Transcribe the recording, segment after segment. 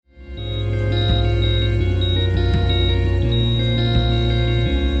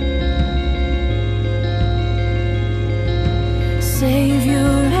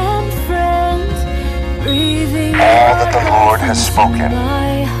has spoken.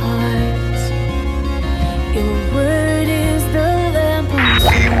 My heart, your word is the lamp unto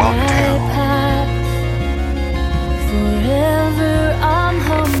We will my do. path. Forever I'm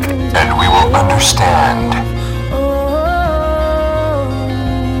humbled And we will understand. Oh,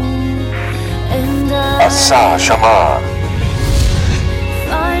 and Asa Shama.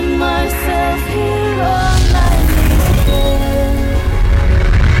 find myself here on my knees again,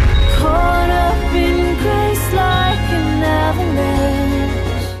 caught up in grace like an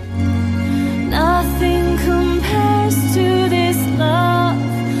avalanche. Nothing compares to this love,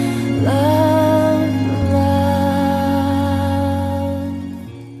 love,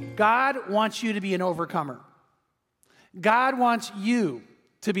 love. God wants you to be an overcomer. God wants you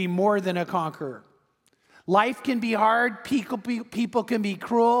to be more than a conqueror. Life can be hard. People can be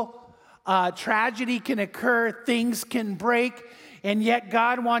cruel. Tragedy can occur. Things can break. And yet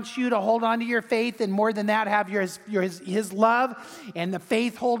God wants you to hold on to your faith, and more than that, have his love and the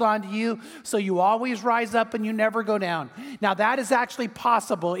faith hold on to you, so you always rise up and you never go down. Now that is actually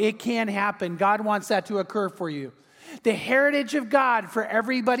possible. It can happen. God wants that to occur for you. The heritage of God for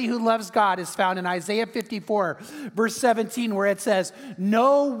everybody who loves God is found in Isaiah 54, verse 17, where it says,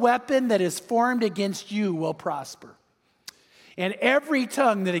 "No weapon that is formed against you will prosper, and every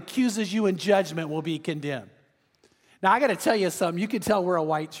tongue that accuses you in judgment will be condemned." Now, I got to tell you something. You can tell we're a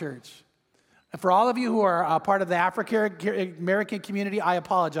white church. For all of you who are a part of the African American community, I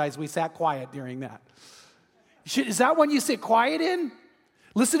apologize. We sat quiet during that. Is that one you sit quiet in?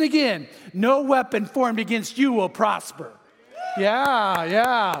 Listen again. No weapon formed against you will prosper.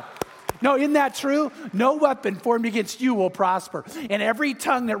 Yeah. No, isn't that true? No weapon formed against you will prosper. And every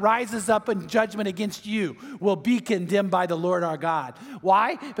tongue that rises up in judgment against you will be condemned by the Lord our God.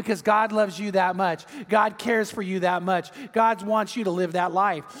 Why? Because God loves you that much. God cares for you that much. God wants you to live that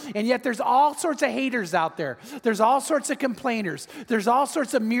life. And yet there's all sorts of haters out there. There's all sorts of complainers. There's all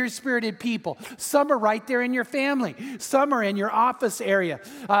sorts of mean-spirited people. Some are right there in your family. Some are in your office area.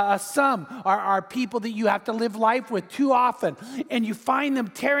 Some are people that you have to live life with too often. And you find them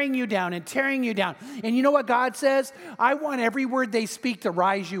tearing you down and tearing you down. And you know what God says? I want every word they speak to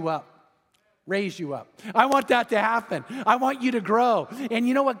raise you up. I want that to happen. I want you to grow. And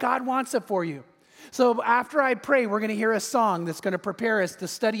you know what? God wants it for you. So after I pray, we're going to hear a song that's going to prepare us to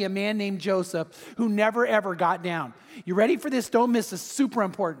study a man named Joseph who never, ever got down. You ready for this? Don't miss this. Super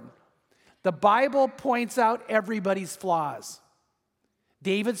important. The Bible points out everybody's flaws.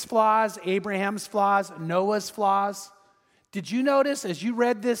 David's flaws, Abraham's flaws, Noah's flaws. Did you notice as you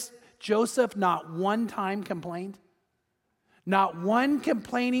read this, Joseph not one time complained? Not one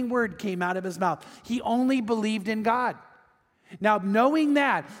complaining word came out of his mouth. He only believed in God. Now, knowing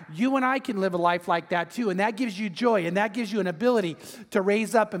that, you and I can live a life like that too, and that gives you joy, and that gives you an ability to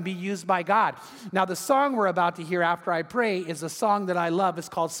raise up and be used by God. Now, the song we're about to hear after I pray is a song that I love. It's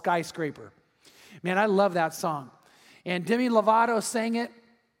called Skyscraper. Man, I love that song. And Demi Lovato sang it,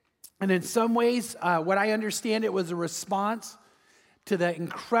 and in some ways, what I understand, it was a response to the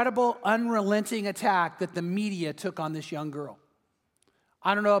incredible, unrelenting attack that the media took on this young girl.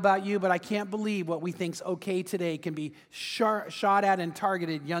 I don't know about you, but I can't believe what we think's okay today can be shot at and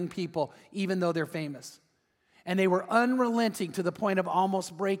targeted young people, even though they're famous. And they were unrelenting to the point of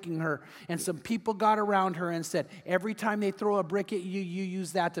almost breaking her. And some people got around her and said, every time they throw a brick at you, you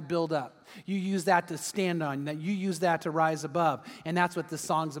use that to build up. You use that to stand on. That you use that to rise above. And that's what this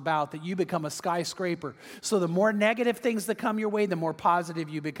song's about, that you become a skyscraper. So the more negative things that come your way, the more positive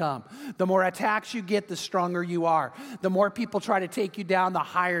you become. The more attacks you get, the stronger you are. The more people try to take you down, the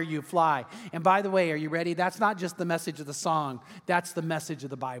higher you fly. And by the way, are you ready? That's not just the message of the song. That's the message of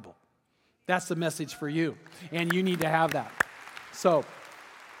the Bible. That's the message for you, and you need to have that. So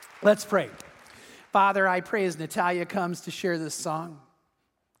let's pray. Father, I pray as Natalia comes to share this song,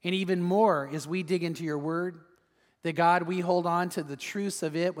 and even more as we dig into your word, that God, we hold on to the truths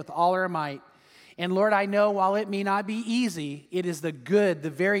of it with all our might. And Lord, I know while it may not be easy, it is the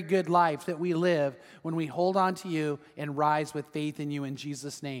very good life that we live when we hold on to you and rise with faith in you in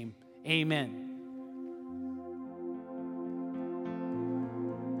Jesus' name. Amen.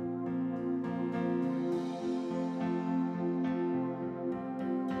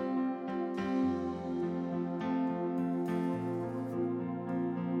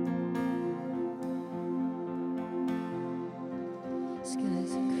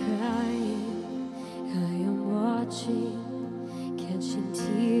 Skies are crying, I am watching, catching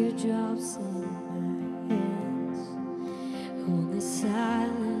teardrops in my hands. Only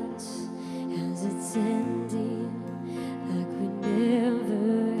silence as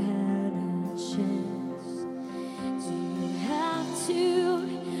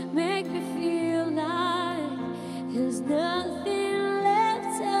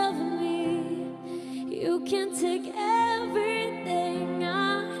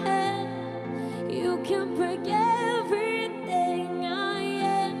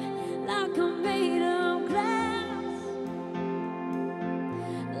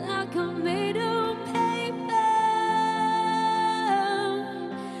like I'm made of paper.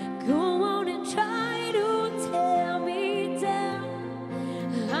 Go on and try to tear me down.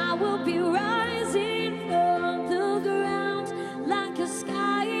 I will be rising from the ground like a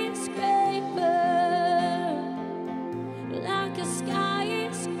skyscraper, like a skyscraper.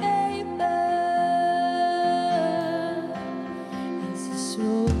 As the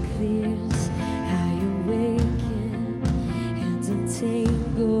smoke clears, I awaken and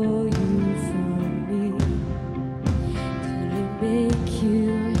untangle you from me. Could it make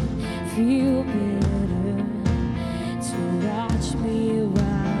you feel better to watch me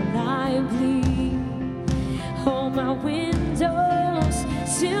while I bleed? All my windows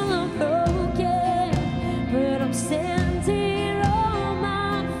still are broken, but I'm standing on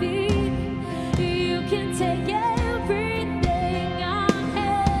my feet. You can take everything I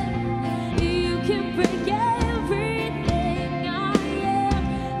have. You can break everything I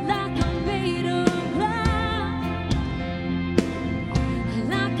am. Like I'm made of glass,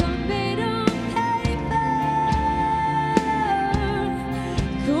 like I'm made of paper.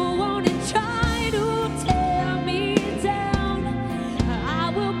 Go on and try to tear me down.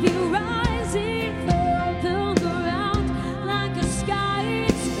 I will be rising from the ground like a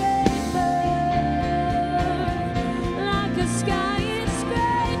skyscraper, like a skyscraper.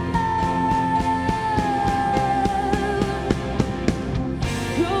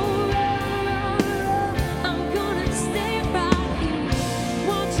 Go round, I'm gonna stay right here.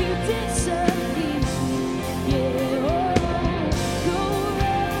 Won't you disappear? Yeah, go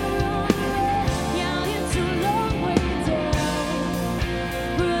round, yeah, it's a long way down,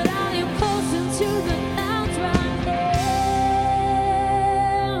 but I am closer to the clouds right now.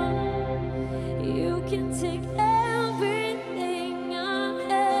 You can take everything I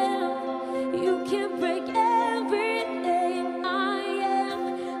have. You can break everything I am.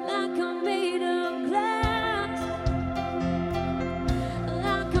 Like I'm made of glass,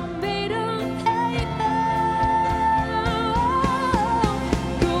 like I'm made of paper.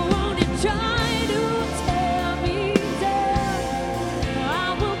 Go on and try to tear me down. I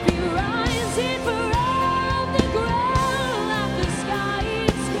will be rising from the ground like a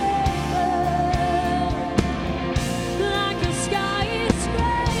skyscraper, like a skyscraper.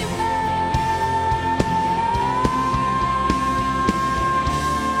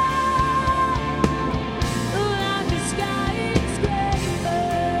 Like a skyscraper,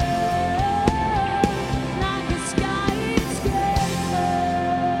 like a skyscraper.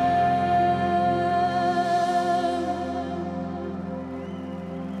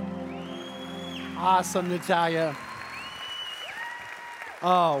 Awesome, Natalia.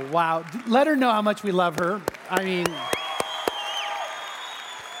 Oh, wow. Let her know how much we love her. I mean,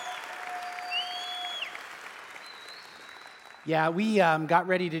 yeah, we got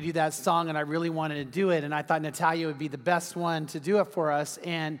ready to do that song, and I really wanted to do it, and I thought Natalia would be the best one to do it for us,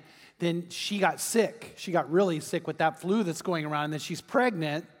 and then she got sick. She got really sick with that flu that's going around, and then she's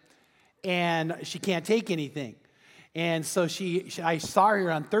pregnant, and she can't take anything. And so I saw her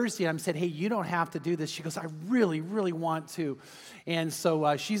on Thursday, and I said, hey, you don't have to do this. She goes, I really, really want to. And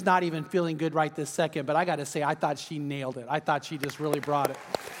so she's not even feeling good right this second, but I got to say, I thought she nailed it. I thought she just really brought it.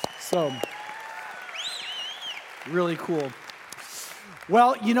 So, really cool.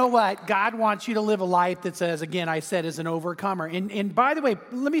 Well, you know what? God wants you to live a life that says, again, I said, as an overcomer. And by the way,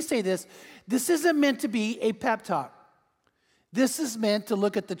 let me say this. This isn't meant to be a pep talk. This is meant to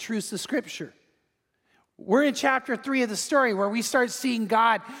look at the truths of Scripture. We're in chapter 3 of the story where we start seeing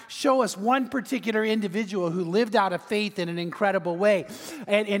God show us one particular individual who lived out of faith in an incredible way.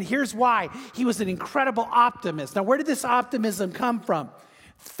 And here's why. He was an incredible optimist. Now, where did this optimism come from?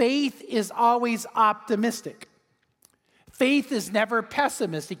 Faith is always optimistic. Faith is never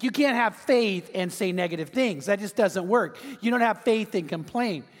pessimistic. You can't have faith and say negative things. That just doesn't work. You don't have faith and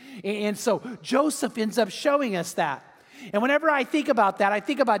complain. And so Joseph ends up showing us that. And whenever I think about that, I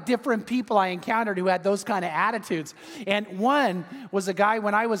think about different people I encountered who had those kind of attitudes. And one was a guy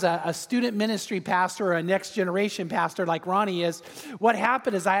when I was a student ministry pastor or a next generation pastor like Ronnie is. What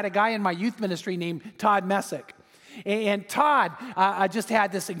happened is I had a guy in my youth ministry named Todd Messick. And Todd just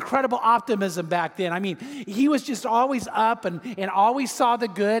had this incredible optimism back then. I mean, he was just always up and always saw the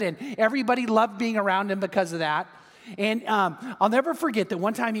good, and everybody loved being around him because of that. And I'll never forget that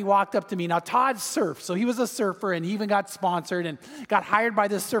one time he walked up to me. Now, Todd surfed, so he was a surfer, and he even got sponsored and got hired by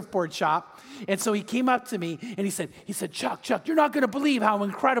this surfboard shop. And so he came up to me, and he said, Chuck, you're not going to believe how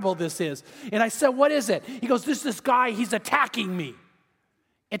incredible this is. And I said, what is it? He goes, this guy, he's attacking me.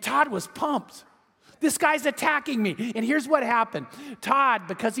 And Todd was pumped. This guy's attacking me. And here's what happened. Todd,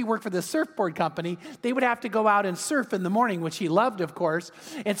 because he worked for the surfboard company, they would have to go out and surf in the morning, which he loved, of course.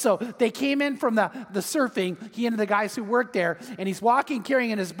 And so they came in from the surfing, he and the guys who worked there, and he's walking,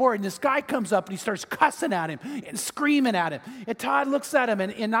 carrying his board, and this guy comes up and he starts cussing at him and screaming at him. And Todd looks at him,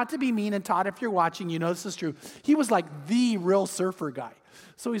 and not to be mean, and Todd, if you're watching, you know this is true, he was like the real surfer guy.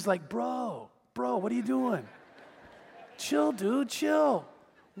 So he's like, bro, what are you doing? Chill, dude, chill.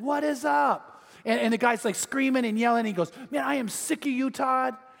 What is up? And the guy's like screaming and yelling. And he goes, man, I am sick of you,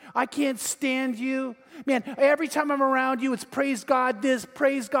 Todd. I can't stand you. Man, every time I'm around you, it's praise God this,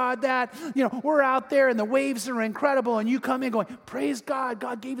 praise God that. You know, we're out there and the waves are incredible. And you come in going, praise God.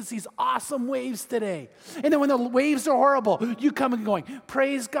 God gave us these awesome waves today. And then when the waves are horrible, you come in going,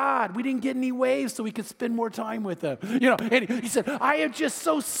 praise God. We didn't get any waves so we could spend more time with them. You know, and he said, I am just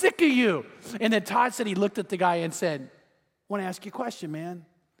so sick of you. And then Todd said he looked at the guy and said, I want to ask you a question, man.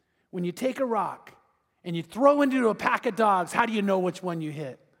 When you take a rock and you throw into a pack of dogs, how do you know which one you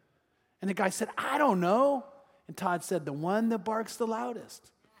hit? And the guy said, I don't know. And Todd said, the one that barks the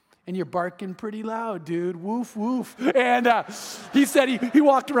loudest. And you're barking pretty loud, dude. Woof, woof. And he said he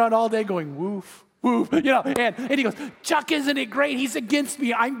walked around all day going, woof, woof. You know, and he goes, Chuck, isn't it great? He's against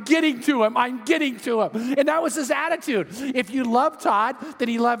me. I'm getting to him. I'm getting to him. And that was his attitude. If you loved Todd, then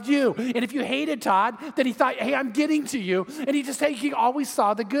he loved you. And if you hated Todd, then he thought, hey, I'm getting to you. And he always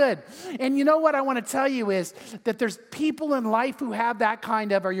saw the good. And you know what I want to tell you is that there's people in life who have that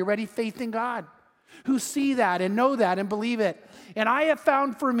kind of, are you ready, faith in God, who see that and know that and believe it. And I have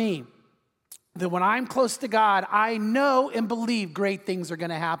found for me that when I'm close to God, I know and believe great things are going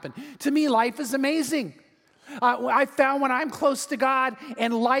to happen. To me, life is amazing. I found when I'm close to God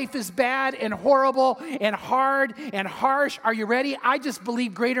and life is bad and horrible and hard and harsh, are you ready? I just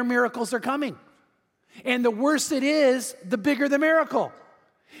believe greater miracles are coming. And the worse it is, the bigger the miracle.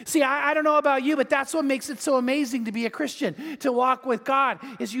 See, I don't know about you, but that's what makes it so amazing to be a Christian, to walk with God,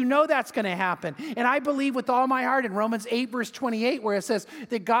 is you know that's going to happen. And I believe with all my heart in Romans 8, verse 28, where it says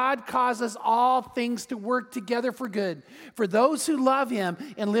that God causes all things to work together for good, for those who love him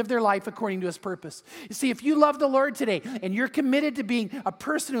and live their life according to his purpose. You see, if you love the Lord today and you're committed to being a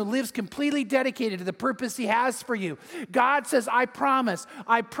person who lives completely dedicated to the purpose he has for you, God says, I promise,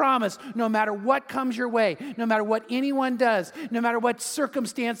 no matter what comes your way, no matter what anyone does, no matter what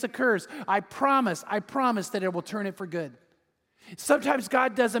circumstance occurs, I promise that it will turn it for good. Sometimes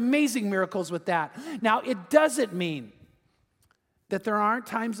God does amazing miracles with that. Now, it doesn't mean that there aren't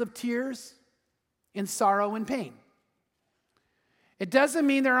times of tears and sorrow and pain. It doesn't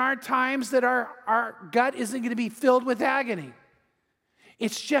mean there aren't times that our gut isn't going to be filled with agony.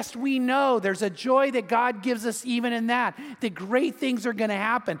 It's just we know there's a joy that God gives us even in that great things are going to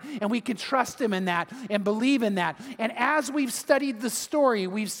happen, and we can trust him in that and believe in that. And as we've studied the story,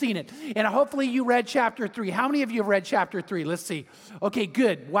 we've seen it. And hopefully you read chapter 3. How many of you have read chapter 3? Let's see. Okay,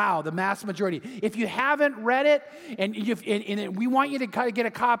 good. Wow, the mass majority. If you haven't read it, and we want you to kind of get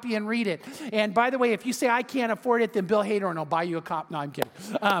a copy and read it. And by the way, if you say, I can't afford it, then Bill Hadorn will buy you a copy. No, I'm kidding.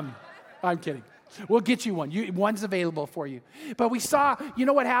 I'm kidding. We'll get you one. One's available for you. But we saw, you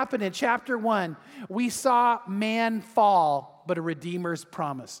know what happened in chapter 1? We saw man fall, but a Redeemer's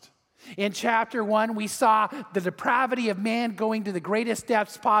promised. In chapter 1, we saw the depravity of man going to the greatest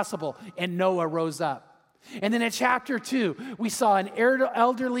depths possible, and Noah rose up. And then in chapter 2, we saw an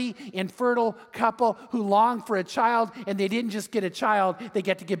elderly, infertile couple who longed for a child, and they didn't just get a child, they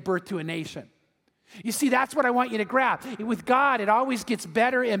get to give birth to a nation. You see, that's what I want you to grab. With God, it always gets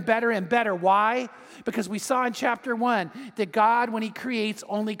better and better and better. Why? Because we saw in chapter 1 that God, when he creates,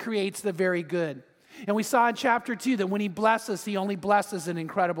 only creates the very good. And we saw in chapter 2 that when he blesses, he only blesses in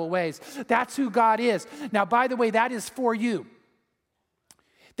incredible ways. That's who God is. Now, by the way, that is for you.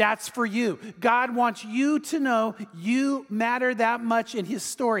 That's for you. God wants you to know you matter that much in his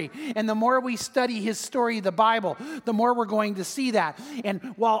story. And the more we study his story, the Bible, the more we're going to see that. And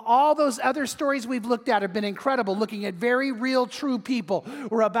while all those other stories we've looked at have been incredible, looking at very real, true people,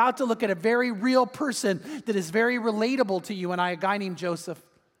 we're about to look at a very real person that is very relatable to you and I, a guy named Joseph.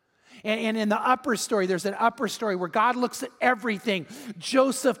 And in the upper story, there's an upper story where God looks at everything.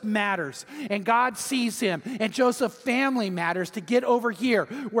 Joseph matters, and God sees him. And Joseph's family matters to get over here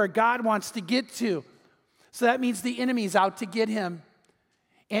where God wants to get to. So that means the enemy's out to get him.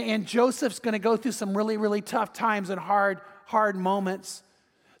 And Joseph's going to go through some really, really tough times and hard moments.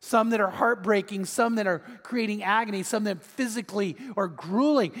 Some that are heartbreaking, some that are creating agony, some that physically are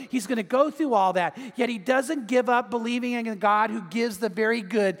grueling. He's going to go through all that, yet he doesn't give up believing in a God who gives the very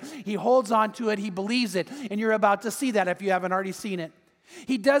good. He holds on to it, he believes it, and you're about to see that if you haven't already seen it.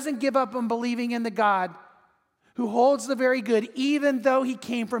 He doesn't give up on believing in the God who holds the very good, even though he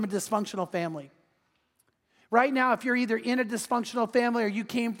came from a dysfunctional family. Right now, if you're either in a dysfunctional family or you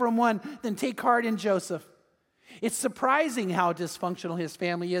came from one, then take heart in Joseph. It's surprising how dysfunctional his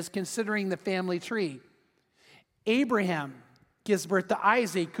family is, considering the family tree. Abraham gives birth to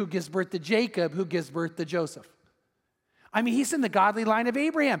Isaac, who gives birth to Jacob, who gives birth to Joseph. I mean, he's in the godly line of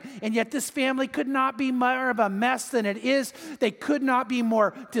Abraham, and yet this family could not be more of a mess than it is. They could not be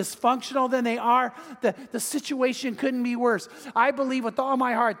more dysfunctional than they are. The situation couldn't be worse. I believe with all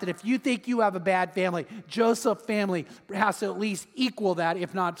my heart that if you think you have a bad family, Joseph's family has to at least equal that,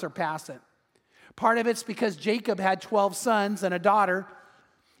 if not surpass it. Part of it's because Jacob had 12 sons and a daughter,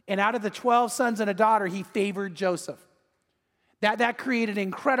 and out of the 12 sons and a daughter, he favored Joseph. That created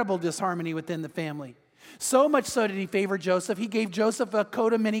incredible disharmony within the family. So much so did he favor Joseph, he gave Joseph a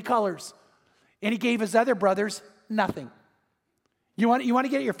coat of many colors. And he gave his other brothers nothing. You want to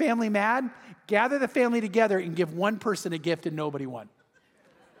get your family mad? Gather the family together and give one person a gift and nobody won.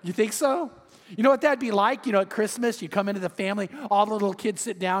 You think so? You know what that'd be like? You know, at Christmas, you come into the family, all the little kids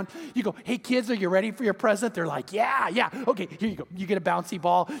sit down. You go, hey, kids, are you ready for your present? They're like, yeah. Okay, here you go. You get a bouncy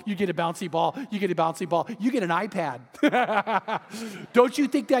ball. You get a bouncy ball. You get a bouncy ball. You get an iPad. Don't you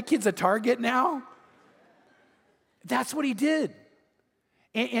think that kid's a target now? That's what he did.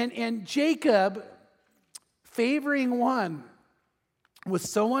 And Jacob, favoring one, was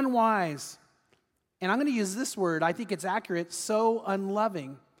so unwise, and I'm going to use this word, I think it's accurate, so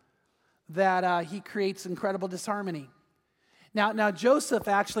unloving, that he creates incredible disharmony. Now, Joseph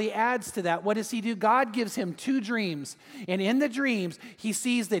actually adds to that. What does he do? God gives him 2 dreams. And in the dreams, he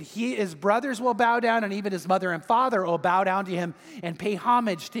sees that his brothers will bow down, and even his mother and father will bow down to him and pay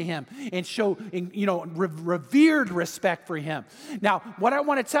homage to him and show, revered respect for him. Now, what I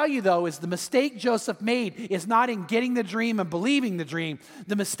want to tell you, though, is the mistake Joseph made is not in getting the dream and believing the dream.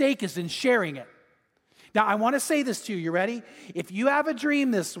 The mistake is in sharing it. Now, I want to say this to you. You ready? If you have a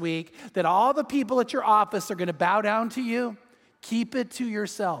dream this week that all the people at your office are going to bow down to you, keep it to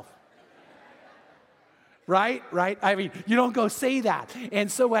yourself. Right? I mean, you don't go say that.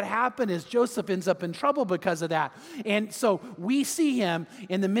 And so what happened is Joseph ends up in trouble because of that. And so we see him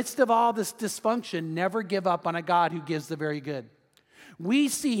in the midst of all this dysfunction never give up on a God who gives the very good. We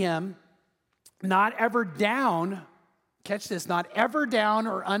see him not ever down, catch this, not ever down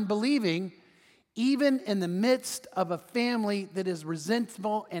or unbelieving, even in the midst of a family that is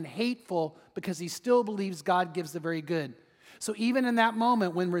resentful and hateful, because he still believes God gives the very good. So even in that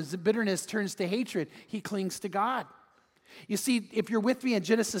moment when bitterness turns to hatred, he clings to God. You see, if you're with me in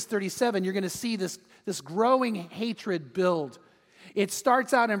Genesis 37, you're going to see this growing hatred build. It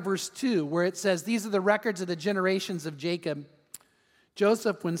starts out in verse 2 where it says, these are the records of the generations of Jacob.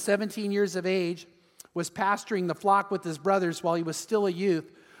 Joseph, when 17 years of age, was pasturing the flock with his brothers while he was still a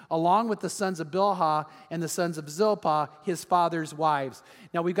youth, along with the sons of Booher and the sons of Zilpah, his father's wives.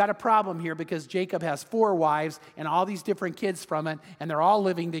 Now, we've got a problem here because Jacob has 4 wives and all these different kids from it, and they're all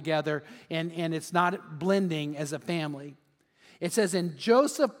living together, and it's not blending as a family. It says, and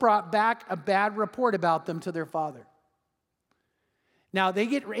Joseph brought back a bad report about them to their father. Now, they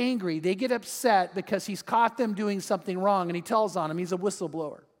get angry, they get upset because he's caught them doing something wrong, and he tells on them, he's a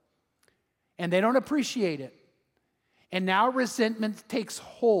whistleblower. And they don't appreciate it. And now resentment takes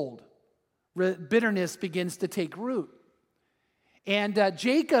hold. Bitterness begins to take root. And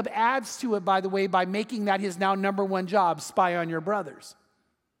Jacob adds to it, by the way, by making that his now number 1 job, spy on your brothers.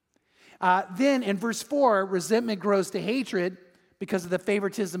 Then in verse 4, resentment grows to hatred because of the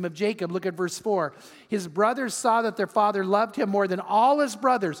favoritism of Jacob. Look at verse 4. His brothers saw that their father loved him more than all his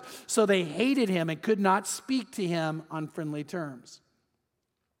brothers, so they hated him and could not speak to him on friendly terms.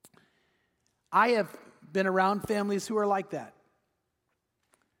 I have been around families who are like that.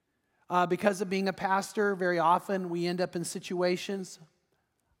 Because of being a pastor, very often we end up in situations,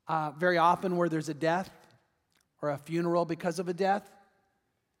 very often where there's a death or a funeral because of a death.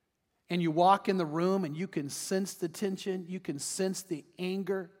 And you walk in the room and you can sense the tension, you can sense the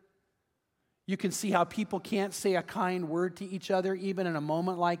anger. You can see how people can't say a kind word to each other, even in a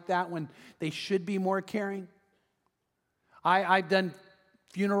moment like that when they should be more caring. I've done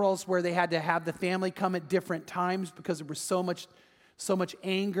funerals where they had to have the family come at different times because there was so much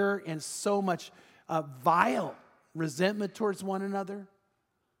anger and so much vile resentment towards one another.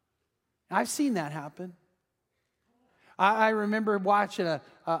 I've seen that happen. I remember watching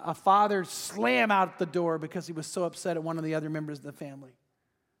a father slam out the door because he was so upset at one of the other members of the family.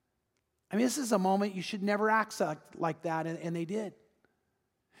 I mean, this is a moment you should never act like that, and they did.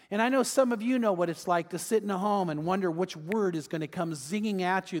 And I know some of you know what it's like to sit in a home and wonder which word is going to come zinging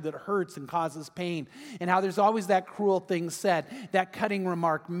at you that hurts and causes pain, and how there's always that cruel thing said, that cutting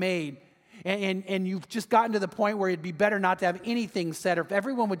remark made. And you've just gotten to the point where it'd be better not to have anything said, or if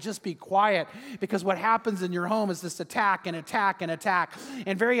everyone would just be quiet, because what happens in your home is this attack and attack and attack.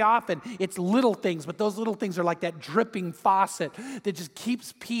 And very often it's little things, but those little things are like that dripping faucet that just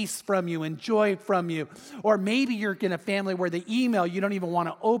keeps peace from you and joy from you. Or maybe you're in a family where the email, you don't even want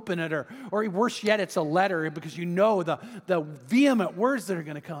to open it, or worse yet, it's a letter because you know the vehement words that are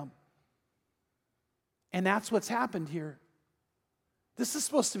going to come. And that's what's happened here. This is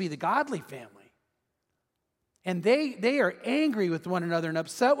supposed to be the godly family. And they are angry with one another and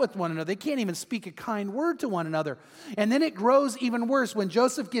upset with one another. They can't even speak a kind word to one another. And then it grows even worse when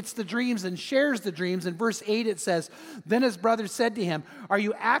Joseph gets the dreams and shares the dreams. In verse 8 it says, "Then his brothers said to him, 'Are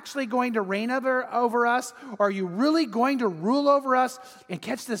you actually going to reign over us? Or are you really going to rule over us?' And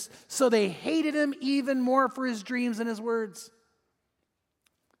catch this, so they hated him even more for his dreams and his words."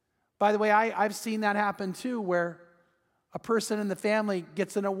 By the way, I've seen that happen too, where a person in the family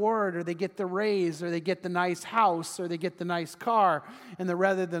gets an award, or they get the raise, or they get the nice house, or they get the nice car, and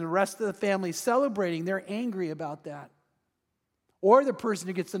rather than the rest of the family celebrating, they're angry about that. Or the person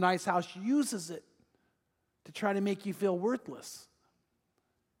who gets the nice house uses it to try to make you feel worthless.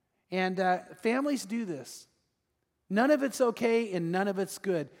 And families do this. None of it's okay and none of it's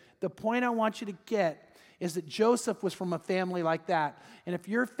good. The point I want you to get is that Joseph was from a family like that. And if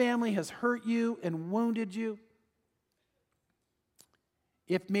your family has hurt you and wounded you,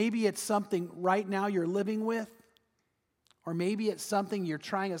 if maybe it's something right now you're living with, or maybe it's something you're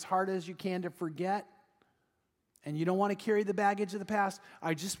trying as hard as you can to forget, and you don't want to carry the baggage of the past,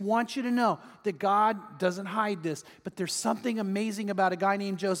 I just want you to know that God doesn't hide this. But there's something amazing about a guy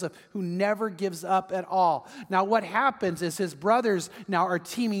named Joseph who never gives up at all. Now what happens is his brothers now are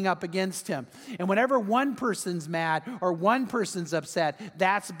teaming up against him. And whenever one person's mad or one person's upset,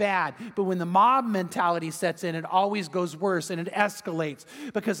 that's bad. But when the mob mentality sets in, it always goes worse and it escalates.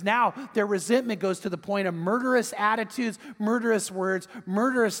 Because now their resentment goes to the point of murderous attitudes, murderous words,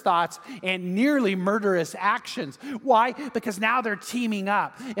 murderous thoughts, and nearly murderous actions. Why? Because now they're teaming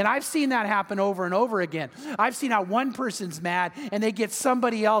up. And I've seen that happen over and over again. I've seen how one person's mad and they get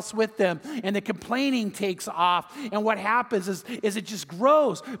somebody else with them and the complaining takes off. And what happens is it just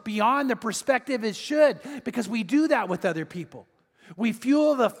grows beyond the perspective it should, because we do that with other people. We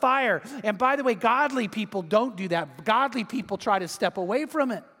fuel the fire. And by the way, godly people don't do that. Godly people try to step away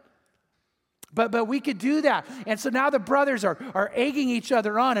from it. But we could do that. And so now the brothers are egging each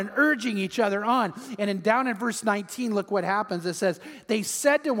other on and urging each other on. And down in verse 19, look what happens. It says, they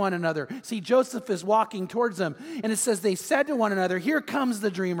said to one another. See, Joseph is walking towards them. And it says, they said to one another, "Here comes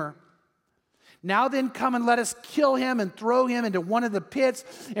the dreamer. Now then, come and let us kill him and throw him into one of the pits.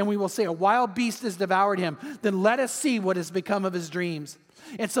 And we will say, a wild beast has devoured him. Then let us see what has become of his dreams."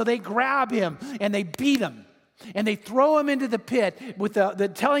 And so they grab him and they beat him. And they throw him into the pit with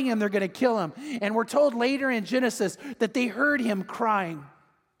telling him they're going to kill him. And we're told later in Genesis that they heard him crying.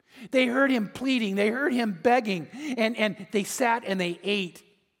 They heard him pleading. They heard him begging. And they sat and they ate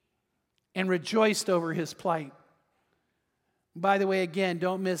and rejoiced over his plight. By the way, again,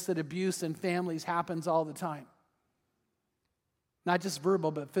 don't miss that abuse in families happens all the time. Not just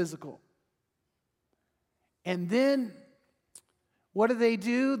verbal, but physical. And then what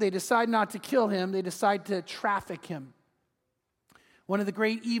do? They decide not to kill him. They decide to traffic him. One of the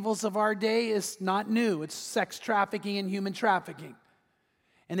great evils of our day is not new. It's sex trafficking and human trafficking.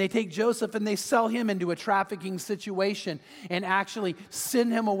 And they take Joseph and they sell him into a trafficking situation and actually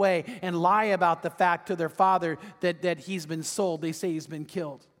send him away and lie about the fact to their father that he's been sold. They say he's been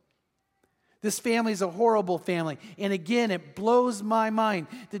killed. This family is a horrible family. And again, it blows my mind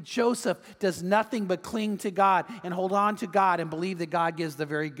that Joseph does nothing but cling to God and hold on to God and believe that God gives the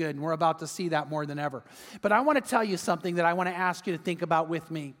very good. And we're about to see that more than ever. But I want to tell you something that I want to ask you to think about with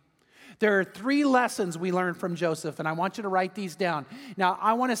me. There are 3 lessons we learn from Joseph, and I want you to write these down. Now,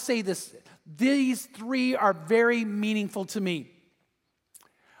 I want to say this. These 3 are very meaningful to me.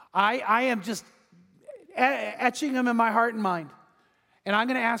 I am just etching them in my heart and mind. And I'm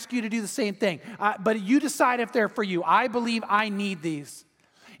going to ask you to do the same thing. But you decide if they're for you. I believe I need these.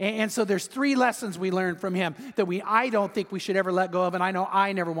 And so there's 3 lessons we learned from him that I don't think we should ever let go of, and I know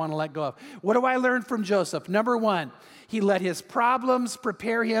I never want to let go of. What do I learn from Joseph? Number 1, he let his problems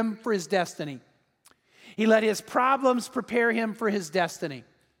prepare him for his destiny. He let his problems prepare him for his destiny.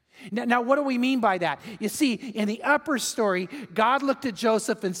 Now, what do we mean by that? You see, in the upper story, God looked at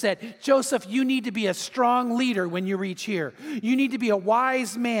Joseph and said, Joseph, you need to be a strong leader when you reach here. You need to be a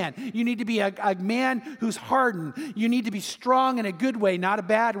wise man. You need to be a man who's hardened. You need to be strong in a good way, not a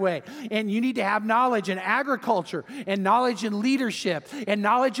bad way. And you need to have knowledge in agriculture and knowledge in leadership and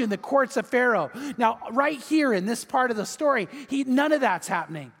knowledge in the courts of Pharaoh. Now, right here in this part of the story, none of that's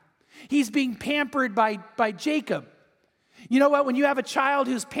happening. He's being pampered by Jacob. You know what? When you have a child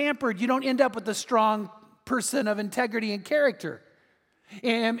who's pampered, you don't end up with a strong person of integrity and character.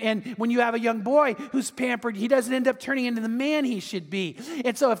 And when you have a young boy who's pampered, he doesn't end up turning into the man he should be.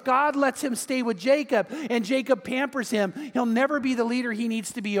 And so if God lets him stay with Jacob and Jacob pampers him, he'll never be the leader he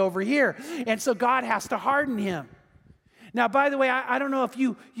needs to be over here. And so God has to harden him. Now, by the way, I don't know if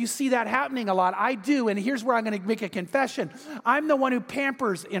you see that happening a lot. I do, and here's where I'm going to make a confession. I'm the one who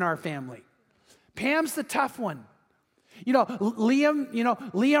pampers in our family. Pam's the tough one.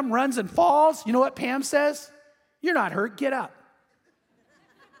 Liam runs and falls. You know what Pam says? You're not hurt, get up.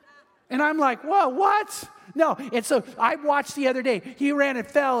 And I'm like, whoa, what? No, and so I watched the other day. He ran and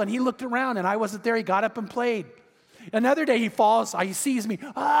fell, and he looked around, and I wasn't there. He got up and played. Another day he falls, he sees me,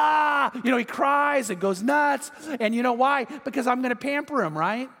 he cries and goes nuts. And you know why? Because I'm going to pamper him,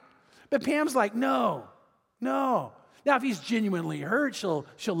 right? But Pam's like, no. Now, if he's genuinely hurt, she'll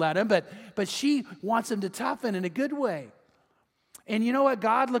let him, but she wants him to toughen in a good way. And you know what?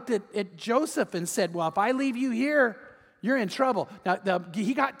 God looked at Joseph and said, well, if I leave you here, you're in trouble. Now,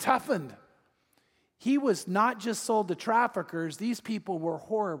 he got toughened. He was not just sold to traffickers. These people were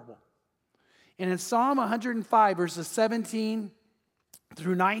horrible. And in Psalm 105, verses 17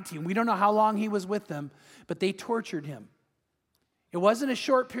 through 19, we don't know how long he was with them, but they tortured him. It wasn't a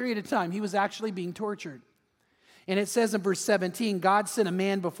short period of time. He was actually being tortured. And it says in verse 17, God sent a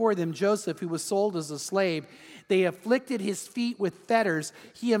man before them, Joseph, who was sold as a slave. They afflicted his feet with fetters.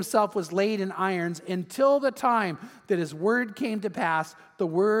 He himself was laid in irons until the time that his word came to pass. The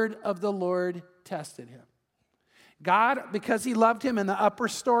word of the Lord tested him. God, because he loved him in the upper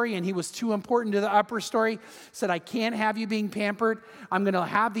story and he was too important to the upper story, said, I can't have you being pampered. I'm going to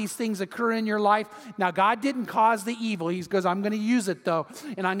have these things occur in your life. Now, God didn't cause the evil. He goes, I'm going to use it, though,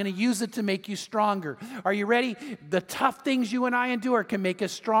 and I'm going to use it to make you stronger. Are you ready? The tough things you and I endure can make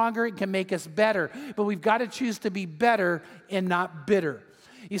us stronger. It can make us better, but we've got to choose to be better and not bitter.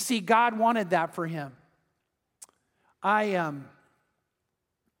 You see, God wanted that for him.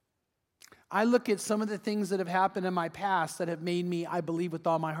 I look at some of the things that have happened in my past that have made me, I believe with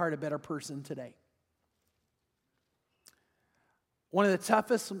all my heart, a better person today. One of the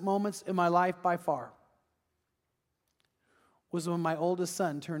toughest moments in my life by far was when my oldest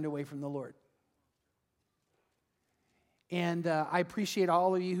son turned away from the Lord. And I appreciate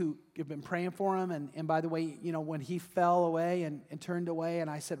all of you who have been praying for him. And by the way, when he fell away and turned away, and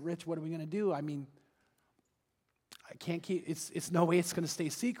I said, Rich, what are we going to do? I mean, I can't keep, it's no way it's going to stay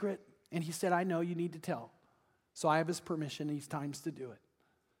secret. And he said, I know, you need to tell. So I have his permission these times to do it.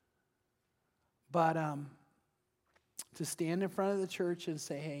 But to stand in front of the church and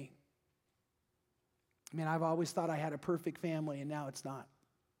say, hey, I've always thought I had a perfect family, and now it's not.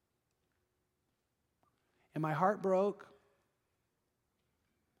 And my heart broke.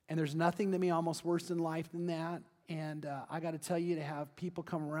 And there's nothing to me almost worse in life than that. And I got to tell you, to have people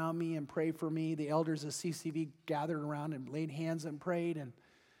come around me and pray for me. The elders of CCV gathered around and laid hands and prayed.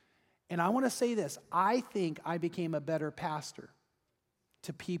 And I want to say this. I think I became a better pastor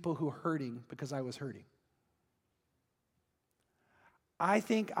to people who are hurting because I was hurting. I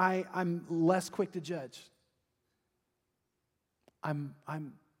think I'm less quick to judge. I'm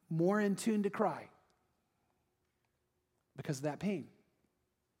more in tune to cry because of that pain.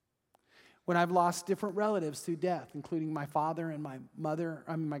 When I've lost different relatives through death, including my father and my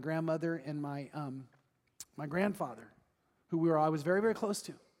grandmother and my grandfather, who I was very, very close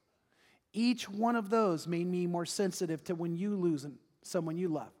to. Each one of those made me more sensitive to when you lose someone you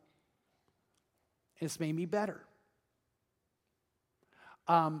love. It's made me better.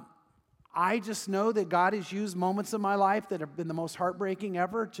 I just know that God has used moments in my life that have been the most heartbreaking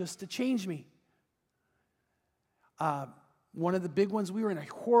ever just to change me. One of the big ones, we were in a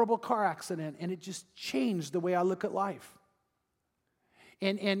horrible car accident, and it just changed the way I look at life.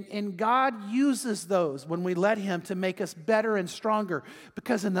 And God uses those when we let him to make us better and stronger.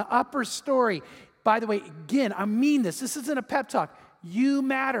 Because in the upper story, by the way, again, I mean this. This isn't a pep talk. You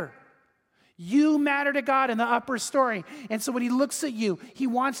matter. You matter to God in the upper story. And so when he looks at you, he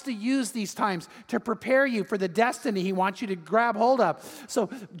wants to use these times to prepare you for the destiny he wants you to grab hold of.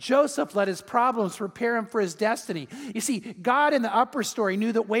 So Joseph let his problems prepare him for his destiny. You see, God in the upper story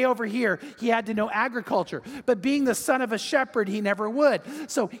knew that way over here, he had to know agriculture. But being the son of a shepherd, he never would.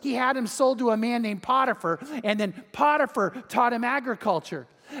 So he had him sold to a man named Potiphar, and then Potiphar taught him agriculture.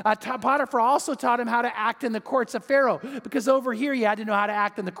 Potiphar also taught him how to act in the courts of Pharaoh, because over here he had to know how to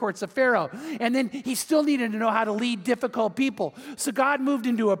act in the courts of Pharaoh. And then he still needed to know how to lead difficult people. So God moved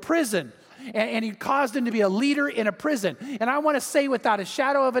into a prison, and he caused him to be a leader in a prison. And I want to say without a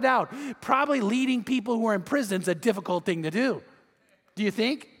shadow of a doubt, probably leading people who are in prison is a difficult thing to do. Do you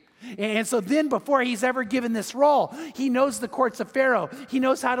think? And so then before he's ever given this role, he knows the courts of Pharaoh. He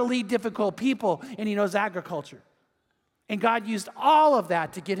knows how to lead difficult people, and he knows agriculture. And God used all of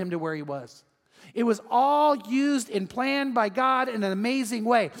that to get him to where he was. It was all used and planned by God in an amazing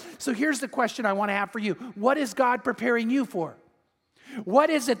way. So here's the question I want to have for you. What is God preparing you for? What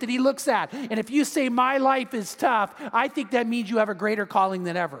is it that he looks at? And if you say, my life is tough, I think that means you have a greater calling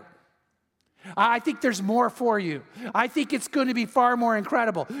than ever. I think there's more for you. I think it's going to be far more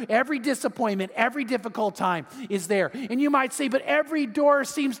incredible. Every disappointment, every difficult time is there. And you might say, but every door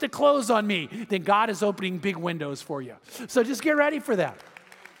seems to close on me. Then God is opening big windows for you. So just get ready for that.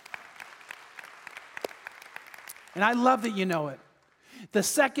 And I love that you know it. The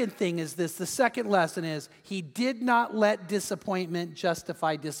second thing is this. The second lesson is he did not let disappointment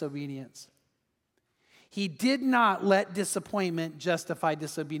justify disobedience. He did not let disappointment justify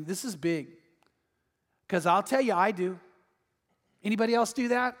disobedience. This is big. Because I'll tell you, I do. Anybody else do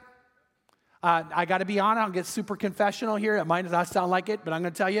that? I got to be honest, I'll get super confessional here. It might not sound like it, but I'm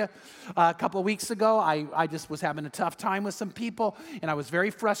going to tell you. A couple of weeks ago, I just was having a tough time with some people, and I was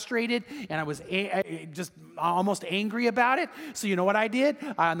very frustrated, and I was just almost angry about it. So you know what I did?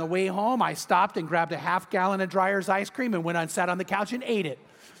 On the way home, I stopped and grabbed a half-gallon of Dreyer's ice cream and went and sat on the couch and ate it.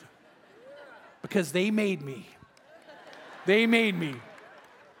 Because they made me. They made me.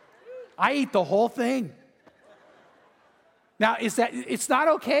 I ate the whole thing. Now, it's not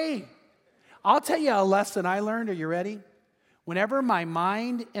okay. I'll tell you a lesson I learned. Are you ready? Whenever my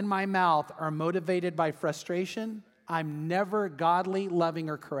mind and my mouth are motivated by frustration, I'm never godly, loving,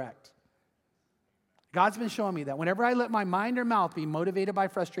 or correct. God's been showing me that. Whenever I let my mind or mouth be motivated by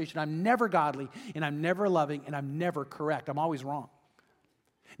frustration, I'm never godly, and I'm never loving, and I'm never correct. I'm always wrong.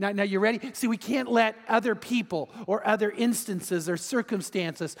 Now, you ready? See, we can't let other people or other instances or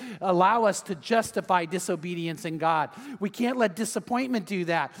circumstances allow us to justify disobedience in God. We can't let disappointment do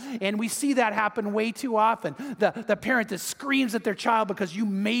that. And we see that happen way too often. The parent that screams at their child because you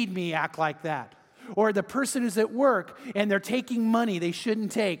made me act like that. Or the person who's at work and they're taking money they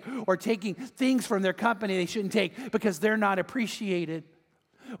shouldn't take, or taking things from their company they shouldn't take because they're not appreciated.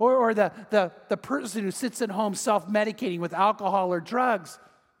 Or the person who sits at home self-medicating with alcohol or drugs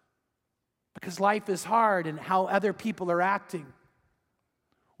because life is hard and how other people are acting.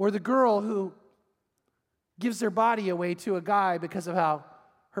 Or the girl who gives their body away to a guy because of how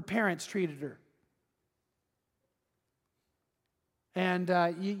her parents treated her. And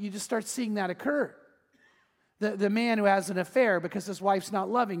you just start seeing that occur. The man who has an affair because his wife's not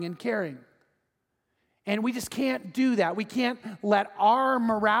loving and caring. And we just can't do that. We can't let our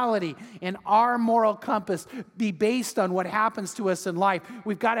morality and our moral compass be based on what happens to us in life.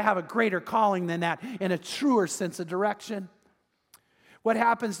 We've got to have a greater calling than that and a truer sense of direction. What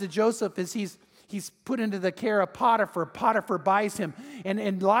happens to Joseph is he's put into the care of Potiphar. Potiphar buys him. And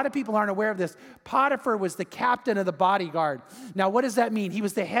a lot of people aren't aware of this. Potiphar was the captain of the bodyguard. Now, what does that mean? He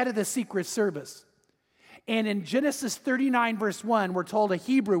was the head of the Secret Service. And in Genesis 39, verse 1, we're told a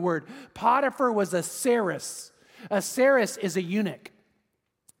Hebrew word. Potiphar was a saris. A saris is a eunuch.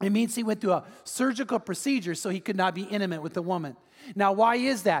 It means he went through a surgical procedure so he could not be intimate with a woman. Now, why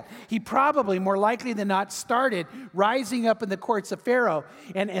is that? He probably, more likely than not, started rising up in the courts of Pharaoh,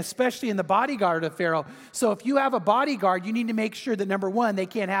 and especially in the bodyguard of Pharaoh. So if you have a bodyguard, you need to make sure that, number one, they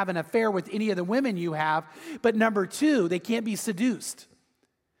can't have an affair with any of the women you have, but number two, they can't be seduced.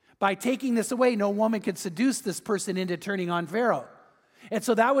 By taking this away, no woman could seduce this person into turning on Pharaoh. And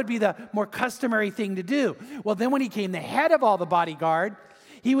so that would be the more customary thing to do. Well, then when he came the head of all the bodyguard,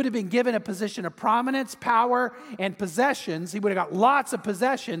 he would have been given a position of prominence, power, and possessions. He would have got lots of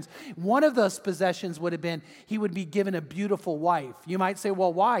possessions. One of those possessions would have been he would be given a beautiful wife. You might say,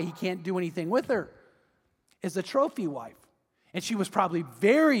 well, why? He can't do anything with her. As a trophy wife. And she was probably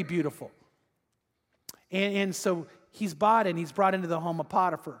very beautiful. And so he's bought and he's brought into the home of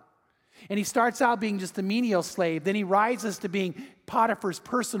Potiphar. And he starts out being just a menial slave. Then he rises to being Potiphar's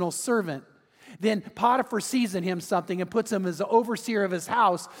personal servant. Then Potiphar sees in him something and puts him as the overseer of his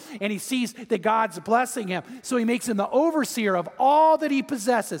house. And he sees that God's blessing him. So he makes him the overseer of all that he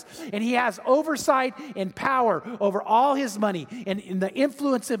possesses. And he has oversight and power over all his money and in the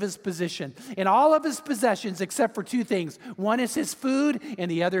influence of his position. And all of his possessions except for two things. One is his food and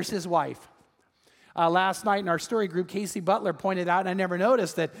the other is his wife. Last night in our story group, Casey Butler pointed out, and I never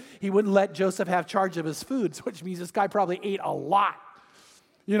noticed, that he wouldn't let Joseph have charge of his food, which means this guy probably ate a lot.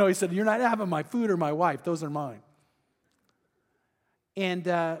 You know, he said, you're not having my food or my wife. Those are mine. And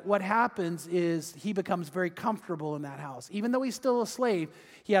what happens is he becomes very comfortable in that house. Even though he's still a slave,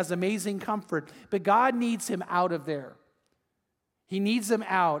 he has amazing comfort. But God needs him out of there. He needs them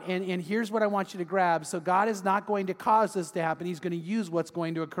out. And here's what I want you to grab. So God is not going to cause this to happen. He's going to use what's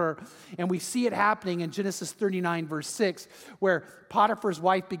going to occur. And we see it happening in Genesis 39, verse 6, where Potiphar's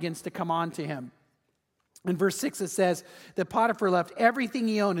wife begins to come on to him. In verse 6, it says that Potiphar left everything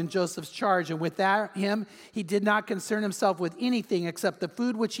he owned in Joseph's charge, and with him, he did not concern himself with anything except the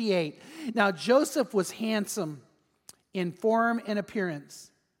food which he ate. Now, Joseph was handsome in form and appearance.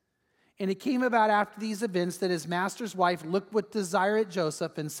 And it came about after these events that his master's wife looked with desire at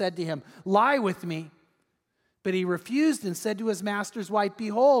Joseph and said to him, "Lie with me." But he refused and said to his master's wife,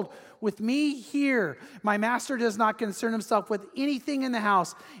 "Behold, with me here, my master does not concern himself with anything in the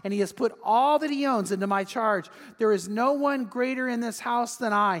house, and he has put all that he owns into my charge. There is no one greater in this house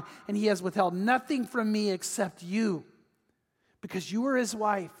than I, and he has withheld nothing from me except you, because you are his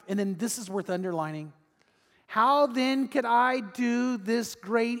wife." And then this is worth underlining. "How then could I do this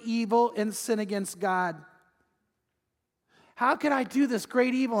great evil and sin against God?" How could I do this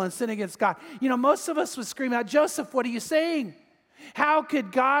great evil and sin against God? You know, most of us would scream out, "Joseph, what are you saying? How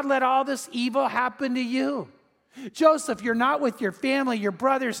could God let all this evil happen to you? Joseph, you're not with your family. Your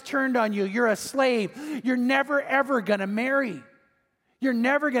brothers turned on you. You're a slave. You're never, ever going to marry. You're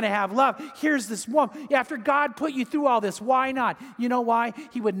never going to have love. Here's this woman. After God put you through all this, why not?" You know why?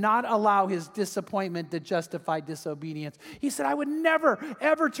 He would not allow his disappointment to justify disobedience. He said, "I would never,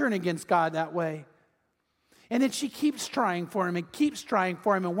 ever turn against God that way." And then she keeps trying for him and keeps trying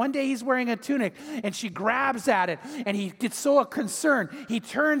for him. And one day he's wearing a tunic and she grabs at it and he gets so concerned. He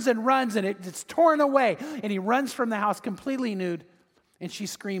turns and runs and it's torn away. And he runs from the house completely nude. And she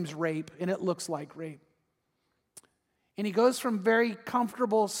screams rape, and it looks like rape. And he goes from very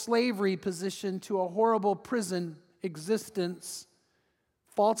comfortable slavery position to a horrible prison existence,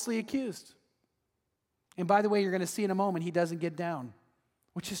 falsely accused. And by the way, you're going to see in a moment, he doesn't get down,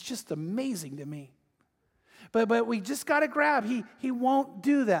 which is just amazing to me. But we just got to grab, he won't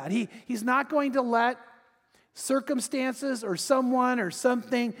do that. He's not going to let circumstances or someone or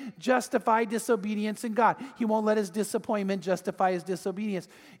something justify disobedience in God. He won't let his disappointment justify his disobedience.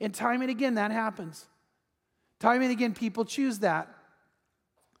 And time and again, that happens. Time and again, people choose that.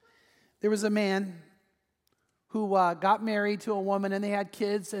 There was a man who got married to a woman, and they had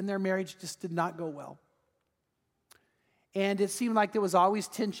kids, and their marriage just did not go well. And it seemed like there was always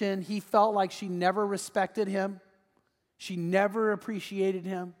tension. He felt like she never respected him. She never appreciated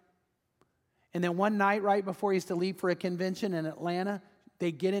him. And then one night, right before he's to leave for a convention in Atlanta,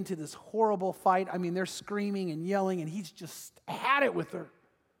 they get into this horrible fight. I mean, they're screaming and yelling, and he's just had it with her.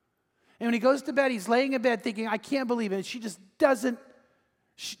 And when he goes to bed, he's laying in bed thinking, "I can't believe it. She just doesn't,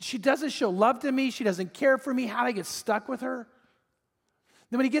 she doesn't show love to me. She doesn't care for me. How did I get stuck with her?"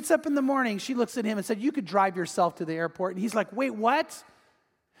 Then when he gets up in the morning, she looks at him and said, "You could drive yourself to the airport." And he's like, "Wait, what?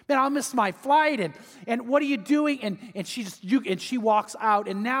 Man, I'll miss my flight. And what are you doing?" And she walks out,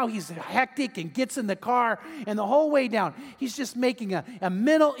 and now he's hectic and gets in the car, and the whole way down, he's just making a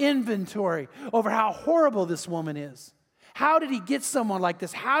mental inventory over how horrible this woman is. How did he get someone like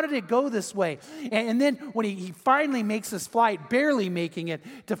this? How did it go this way? And then when he finally makes his flight, barely making it,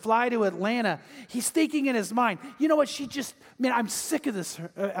 to fly to Atlanta, he's thinking in his mind, "You know what, I'm sick of this,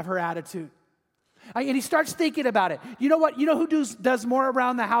 of her attitude." And he starts thinking about it. You know what? You know who does more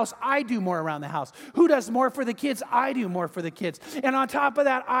around the house? I do more around the house. Who does more for the kids? I do more for the kids. And on top of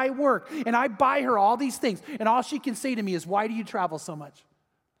that, I work. And I buy her all these things. And all she can say to me is, "Why do you travel so much?"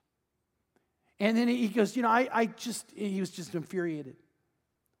 And then he goes, he was just infuriated.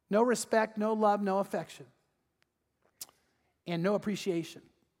 No respect, no love, no affection. And no appreciation.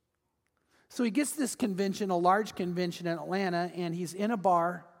 So he gets this convention, a large convention in Atlanta, and he's in a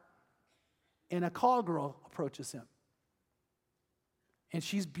bar, and a call girl approaches him. And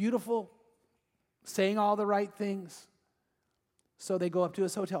she's beautiful, saying all the right things. So they go up to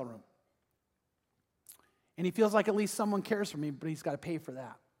his hotel room. And he feels like at least someone cares for me, but he's got to pay for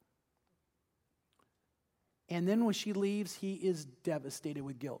that. And then when she leaves, he is devastated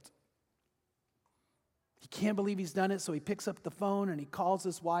with guilt. He can't believe he's done it, so he picks up the phone and he calls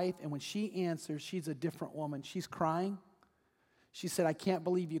his wife, and when she answers, she's a different woman. She's crying. She said, "I can't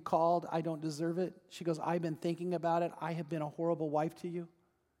believe you called. I don't deserve it." She goes, "I've been thinking about it. I have been a horrible wife to you.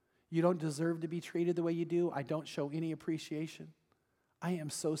 You don't deserve to be treated the way you do. I don't show any appreciation. I am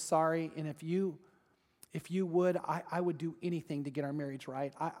so sorry, and if you would, I would do anything to get our marriage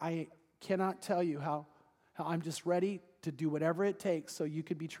right. I cannot tell you how I'm just ready to do whatever it takes so you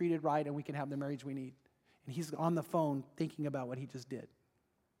could be treated right and we can have the marriage we need." And he's on the phone thinking about what he just did.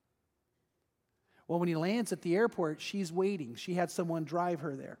 Well, when he lands at the airport, she's waiting. She had someone drive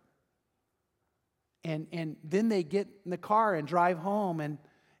her there. And then they get in the car and drive home. And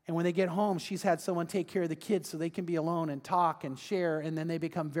And when they get home, she's had someone take care of the kids so they can be alone and talk and share. And then they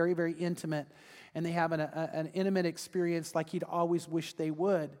become very, very intimate. And they have an intimate experience like he'd always wished they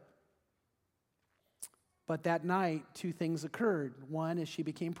would. But that night, two things occurred. One is she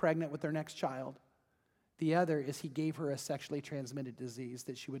became pregnant with their next child. The other is he gave her a sexually transmitted disease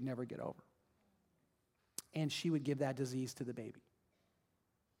that she would never get over. And she would give that disease to the baby.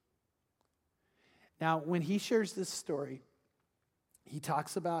 Now, when he shares this story, he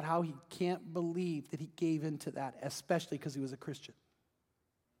talks about how he can't believe that he gave into that, especially because he was a Christian.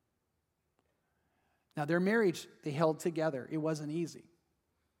 Now, their marriage, they held together. It wasn't easy.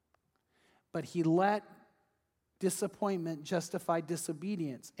 But he let disappointment justify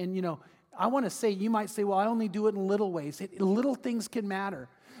disobedience. And, I want to say, you might say, well, I only do it in little ways. Little things can matter.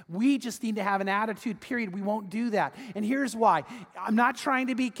 We just need to have an attitude, period. We won't do that. And here's why. I'm not trying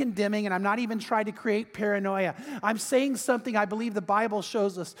to be condemning, and I'm not even trying to create paranoia. I'm saying something I believe the Bible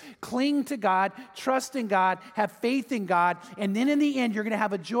shows us. Cling to God, trust in God, have faith in God, and then in the end, you're going to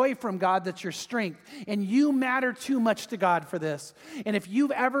have a joy from God that's your strength. And you matter too much to God for this. And if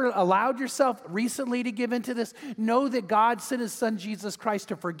you've ever allowed yourself recently to give into this, know that God sent His Son, Jesus Christ,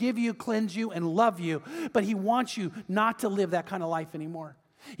 to forgive you, cleanse you, and love you. But He wants you not to live that kind of life anymore.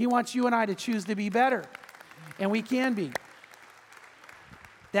 He wants you and I to choose to be better, and we can be.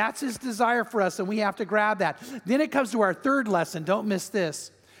 That's His desire for us, and we have to grab that. Then it comes to our third lesson. Don't miss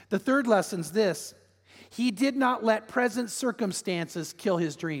this. The third lesson's this. He did not let present circumstances kill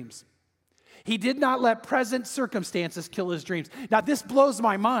his dreams. He did not let present circumstances kill his dreams. Now, this blows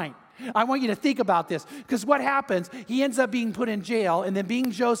my mind. I want you to think about this, because what happens, he ends up being put in jail, and then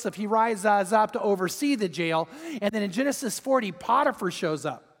being Joseph, he rises up to oversee the jail, and then in Genesis 40, Potiphar shows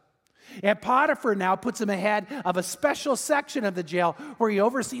up. And Potiphar now puts him ahead of a special section of the jail where he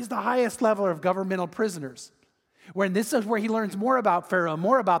oversees the highest level of governmental prisoners. And this is where he learns more about Pharaoh,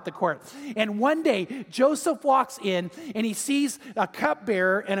 more about the court. And one day, Joseph walks in, and he sees a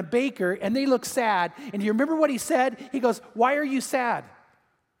cupbearer and a baker, and they look sad. And do you remember what he said? He goes, "Why are you sad?"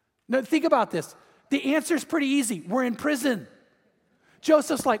 Now, think about this. The answer's pretty easy. We're in prison.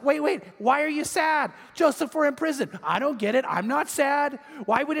 Joseph's like, wait, why are you sad? Joseph, we're in prison. I don't get it. I'm not sad.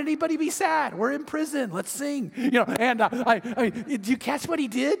 Why would anybody be sad? We're in prison. Let's sing. And did you catch what he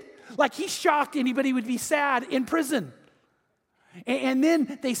did? Like, he's shocked anybody would be sad in prison. And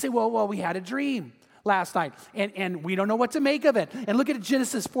then they say, well, we had a dream last night, and we don't know what to make of it. And look at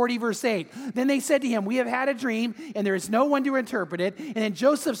Genesis 40, verse 8. Then they said to him, "We have had a dream, and there is no one to interpret it." And then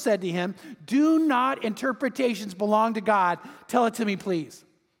Joseph said to him, "Do not interpretations belong to God? Tell it to me, please."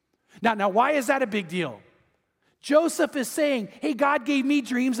 Now, why is that a big deal? Joseph is saying, hey, God gave me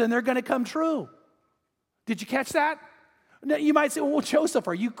dreams, and they're going to come true. Did you catch that? Now, you might say, well, Joseph,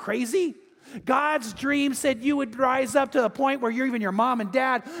 are you crazy? God's dream said you would rise up to a point where you're even your mom and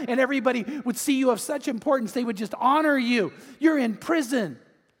dad, and everybody would see you of such importance, they would just honor you. You're in prison.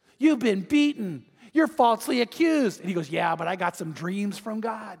 You've been beaten. You're falsely accused. And he goes, yeah, but I got some dreams from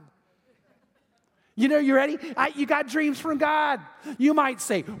God. You ready? You got dreams from God. You might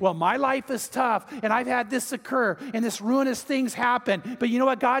say, well, my life is tough, and I've had this occur, and this ruinous things happen. But you know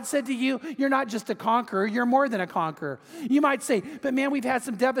what God said to you? You're not just a conqueror. You're more than a conqueror. You might say, but man, we've had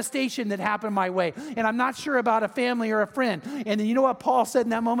some devastation that happened my way, and I'm not sure about a family or a friend. And then you know what Paul said in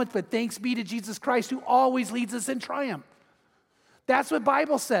that moment? But thanks be to Jesus Christ, who always leads us in triumph. That's what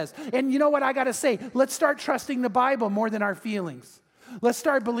Bible says. And you know what I got to say? Let's start trusting the Bible more than our feelings. Let's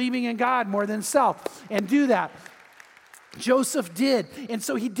start believing in God more than self and do that. Joseph did. And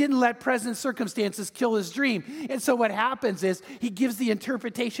so he didn't let present circumstances kill his dream. And so what happens is he gives the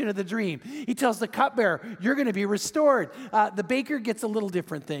interpretation of the dream. He tells the cupbearer, you're going to be restored. The baker gets a little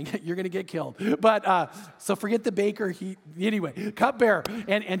different thing. You're going to get killed. But so forget the baker. Anyway, cupbearer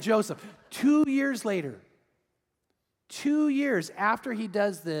and Joseph. 2 years later, 2 years after he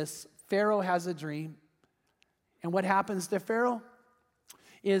does this, Pharaoh has a dream. And what happens to Pharaoh?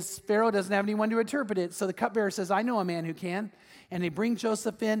 Is Pharaoh doesn't have anyone to interpret it. So the cupbearer says, I know a man who can. And they bring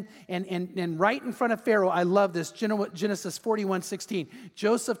Joseph in, and right in front of Pharaoh, I love this, Genesis 41:16.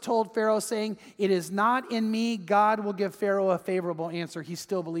 Joseph told Pharaoh, saying, it is not in me, God will give Pharaoh a favorable answer. He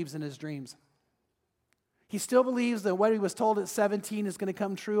still believes in his dreams. He still believes that what he was told at 17 is going to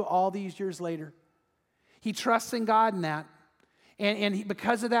come true all these years later. He trusts in God in that. And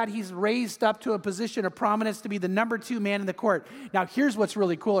because of that, he's raised up to a position of prominence to be the number 2 man in the court. Now, here's what's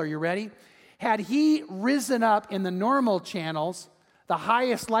really cool. Are you ready? Had he risen up in the normal channels, the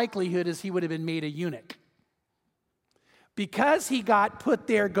highest likelihood is he would have been made a eunuch. Because he got put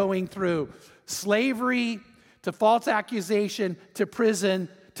there going through slavery, to false accusation, to prison,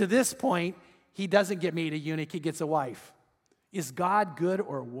 to this point, he doesn't get made a eunuch, he gets a wife. Is God good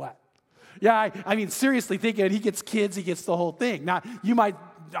or what? Yeah, I mean, seriously, thinking he gets kids, he gets the whole thing. Now,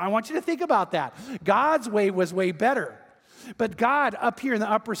 I want you to think about that. God's way was way better. But God, up here in the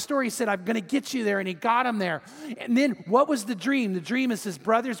upper story, said, I'm going to get you there, and he got him there. And then what was the dream? The dream is his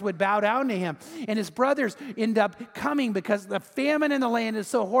brothers would bow down to him, and his brothers end up coming because the famine in the land is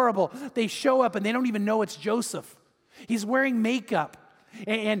so horrible. They show up, and they don't even know it's Joseph. He's wearing makeup.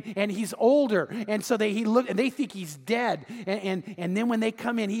 And he's older, and so they think he's dead. And then when they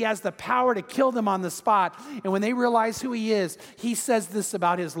come in, he has the power to kill them on the spot. And when they realize who he is, he says this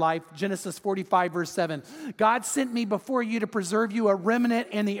about his life, Genesis 45, verse 7. God sent me before you to preserve you a remnant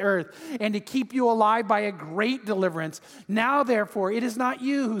in the earth and to keep you alive by a great deliverance. Now, therefore, it is not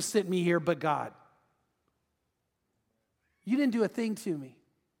you who sent me here, but God. You didn't do a thing to me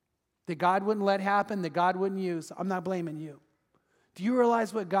that God wouldn't let happen, that God wouldn't use. I'm not blaming you. Do you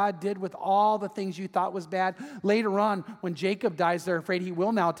realize what God did with all the things you thought was bad? Later on, when Jacob dies, they're afraid he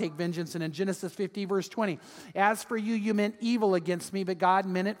will now take vengeance. And in Genesis 50, verse 20, as for you, you meant evil against me, but God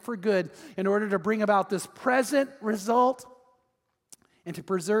meant it for good in order to bring about this present result and to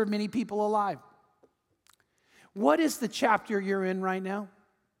preserve many people alive. What is the chapter you're in right now?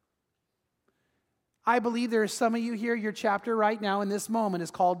 I believe there are some of you here, your chapter right now in this moment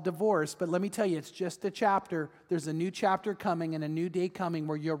is called divorce. But let me tell you, it's just a chapter. There's a new chapter coming and a new day coming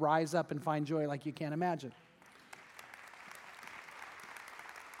where you'll rise up and find joy like you can't imagine.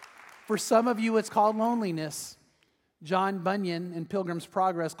 For some of you, it's called loneliness. John Bunyan in Pilgrim's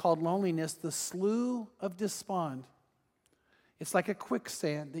Progress called loneliness the slough of despond. It's like a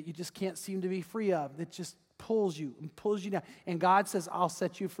quicksand that you just can't seem to be free of, that just pulls you down. And God says, I'll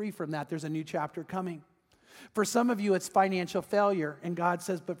set you free from that. There's a new chapter coming. For some of you, it's financial failure. And God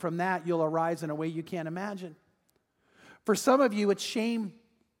says, but from that, you'll arise in a way you can't imagine. For some of you, it's shame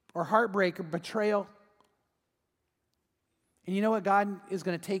or heartbreak or betrayal. And you know what? God is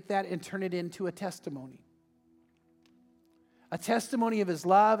going to take that and turn it into a testimony. A testimony of his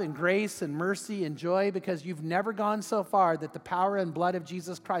love and grace and mercy and joy, because you've never gone so far that the power and blood of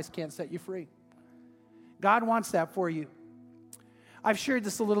Jesus Christ can't set you free. God wants that for you. I've shared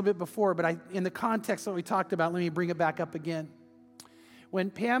this a little bit before, but in the context that we talked about, let me bring it back up again. When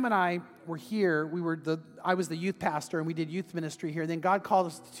Pam and I were here, I was the youth pastor, and we did youth ministry here. Then God called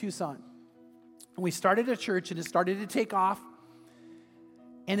us to Tucson. And we started a church, and it started to take off.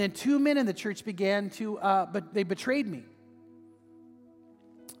 And then 2 men in the church began to, but they betrayed me.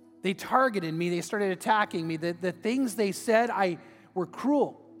 They targeted me. They started attacking me. The things they said were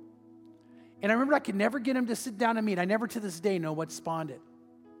cruel. And I remember I could never get them to sit down and meet. I never to this day know what spawned it.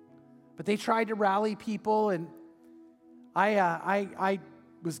 But they tried to rally people, and I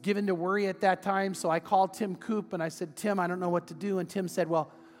was given to worry at that time, so I called Tim Coop, and I said, Tim, I don't know what to do. And Tim said,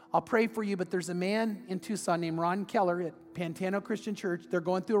 well, I'll pray for you, but there's a man in Tucson named Ron Keller at Pantano Christian Church. They're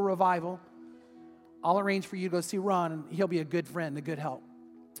going through a revival. I'll arrange for you to go see Ron, and he'll be a good friend, a good help.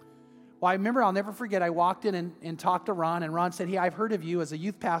 Well, I remember, I'll never forget, I walked in and talked to Ron, and Ron said, hey, I've heard of you as a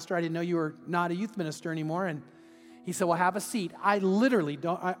youth pastor. I didn't know you were not a youth minister anymore. And he said, well, have a seat. I literally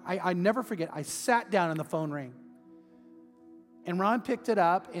I never forget, I sat down and the phone rang. And Ron picked it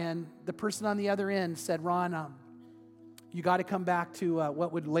up, and the person on the other end said, Ron, you got to come back to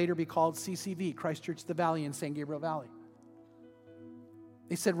what would later be called CCV, Christ Church the Valley in San Gabriel Valley.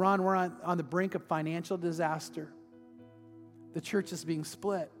 They said, Ron, we're on the brink of financial disaster. The church is being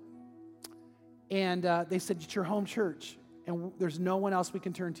split. And they said, it's your home church, and there's no one else we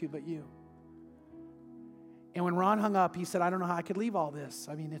can turn to but you. And when Ron hung up, he said, I don't know how I could leave all this.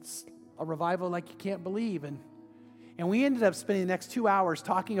 I mean, it's a revival like you can't believe. And we ended up spending the next 2 hours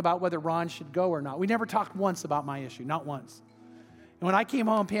talking about whether Ron should go or not. We never talked once about my issue, not once. And when I came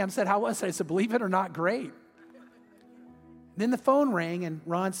home, Pam said, how was it? I said, believe it or not, great. Then the phone rang, and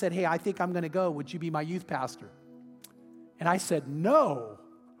Ron said, hey, I think I'm going to go. Would you be my youth pastor? And I said, no.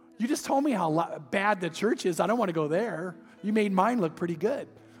 You just told me how bad the church is. I don't want to go there. You made mine look pretty good.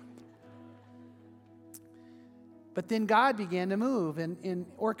 But then God began to move and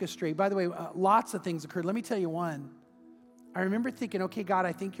orchestrate. By the way, lots of things occurred. Let me tell you one. I remember thinking, okay, God,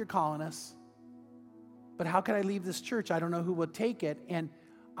 I think you're calling us. But how could I leave this church? I don't know who will take it. And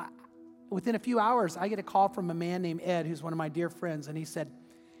within a few hours, I get a call from a man named Ed, who's one of my dear friends. And he said,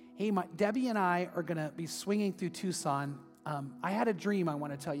 hey, Debbie and I are going to be swinging through Tucson. I had a dream I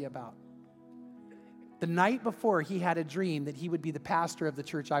want to tell you about. The night before, he had a dream that he would be the pastor of the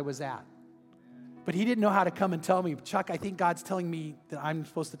church I was at. But he didn't know how to come and tell me, Chuck, I think God's telling me that I'm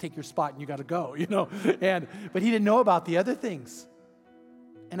supposed to take your spot and you got to go, But he didn't know about the other things.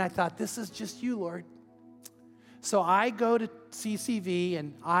 And I thought, this is just you, Lord. So I go to CCV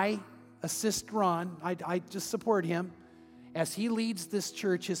and I assist Ron. I just support him. as he leads this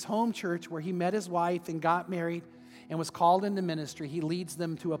church, his home church, where he met his wife and got married and was called into ministry, he leads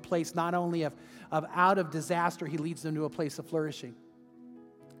them to a place not only of out of disaster, he leads them to a place of flourishing.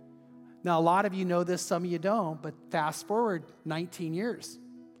 Now, a lot of you know this, some of you don't, but fast forward 19 years.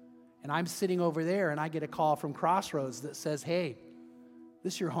 And I'm sitting over there and I get a call from Crossroads that says, hey,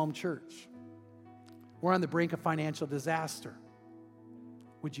 this is your home church. We're on the brink of financial disaster.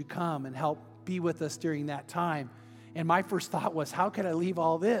 Would you come and help be with us during that time? And my first thought was, how could I leave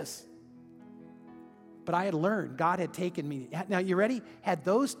all this? But I had learned, God had taken me. Now, you ready? Had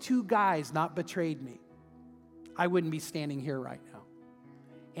those two guys not betrayed me, I wouldn't be standing here right now.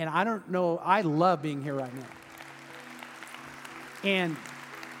 And I don't know, I love being here right now. And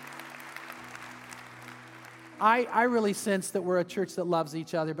I really sense that we're a church that loves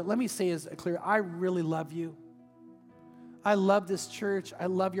each other. But let me say as clear, I really love you. I love this church. I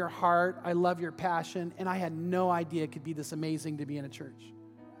love your heart. I love your passion. And I had no idea it could be this amazing to be in a church.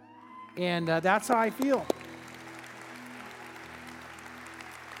 And that's how I feel.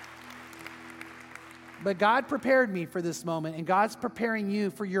 But God prepared me for this moment, and God's preparing you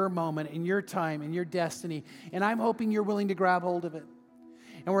for your moment and your time and your destiny. And I'm hoping you're willing to grab hold of it.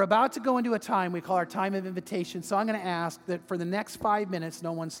 And we're about to go into a time we call our time of invitation. So I'm going to ask that for the next 5 minutes,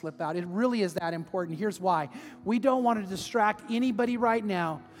 no one slip out. It really is that important. Here's why. We don't want to distract anybody right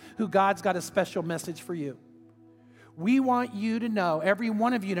now who God's got a special message for you. We want you to know, every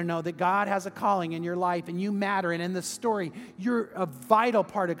one of you to know that God has a calling in your life and you matter. And in this story, you're a vital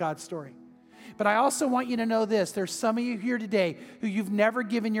part of God's story. But I also want you to know this. There's some of you here today who you've never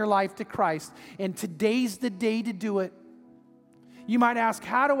given your life to Christ. And today's the day to do it. You might ask,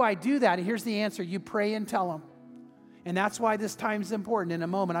 how do I do that? And here's the answer. You pray and tell them. And that's why this time is important. In a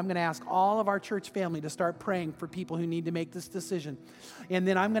moment, I'm going to ask all of our church family to start praying for people who need to make this decision. And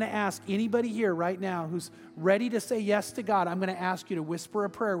then I'm going to ask anybody here right now who's ready to say yes to God, I'm going to ask you to whisper a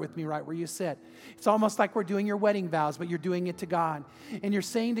prayer with me right where you sit. It's almost like we're doing your wedding vows, but you're doing it to God. And you're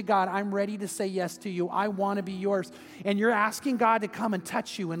saying to God, I'm ready to say yes to you. I want to be yours. And you're asking God to come and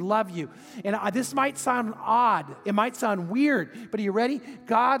touch you and love you. And this might sound odd. It might sound weird. But are you ready?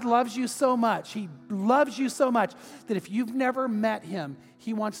 God loves you so much. He loves you so much that if you've never met him,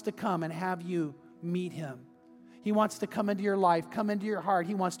 he wants to come and have you meet him. He wants to come into your life, come into your heart.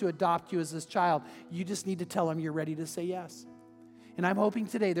 He wants to adopt you as his child. You just need to tell him you're ready to say yes. And I'm hoping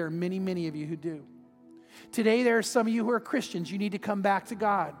today there are many, many of you who do. Today there are some of you who are Christians. You need to come back to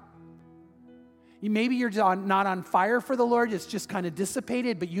God. Maybe you're not on fire for the Lord. It's just kind of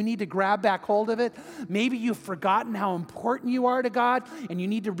dissipated, but you need to grab back hold of it. Maybe you've forgotten how important you are to God, and you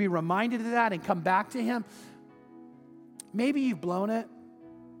need to be reminded of that and come back to him. Maybe you've blown it.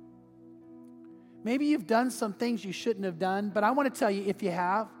 Maybe you've done some things you shouldn't have done, but I want to tell you, if you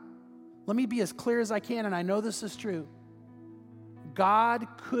have, let me be as clear as I can, and I know this is true. God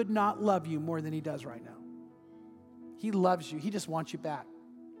could not love you more than he does right now. He loves you. He just wants you back.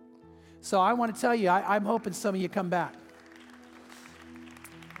 So I want to tell you, I'm hoping some of you come back.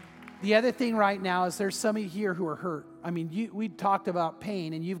 The other thing right now is there's some of you here who are hurt. I mean, we talked about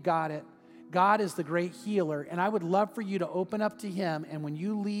pain, and you've got it. God is the great healer, and I would love for you to open up to him, and when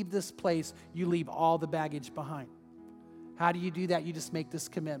you leave this place, you leave all the baggage behind. How do you do that? You just make this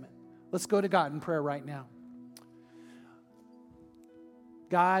commitment. Let's go to God in prayer right now.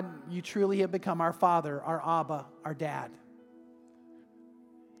 God, you truly have become our Father, our Abba, our Dad.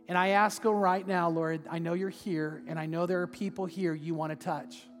 And I ask you right now, Lord, I know you're here, and I know there are people here you want to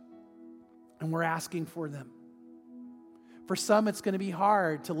touch, and we're asking for them. For some, it's going to be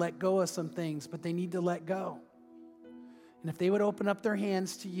hard to let go of some things, but they need to let go. And if they would open up their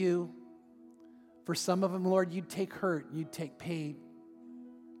hands to you, for some of them, Lord, you'd take hurt, you'd take pain.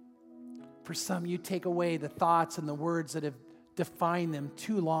 For some, you'd take away the thoughts and the words that have defined them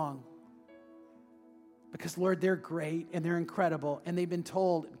too long. Because, Lord, they're great and they're incredible, and they've been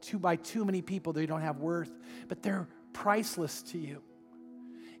told by too many people they don't have worth, but they're priceless to you.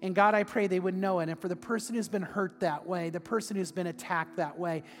 And God, I pray they would know it. And for the person who's been hurt that way, the person who's been attacked that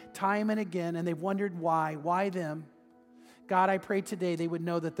way, time and again, and they've wondered why them? God, I pray today they would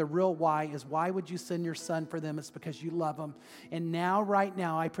know that the real why is, why would you send your son for them? It's because you love them. And now, right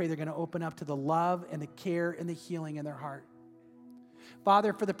now, I pray they're going to open up to the love and the care and the healing in their heart.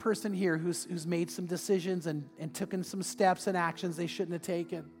 Father, for the person here who's made some decisions and taken some steps and actions they shouldn't have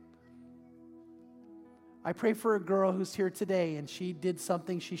taken, I pray for a girl who's here today and she did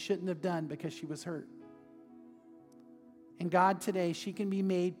something she shouldn't have done because she was hurt. And God, today she can be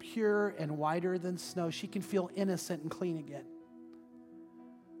made pure and whiter than snow. She can feel innocent and clean again.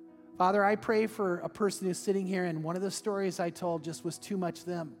 Father, I pray for a person who's sitting here and one of the stories I told just was too much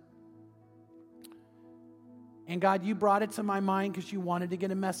them. And God, you brought it to my mind because you wanted to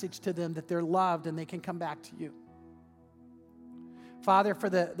get a message to them that they're loved and they can come back to you. Father, for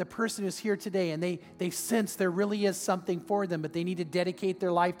the person who's here today and they sense there really is something for them, but they need to dedicate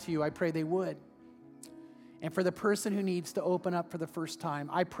their life to you, I pray they would. And for the person who needs to open up for the first time,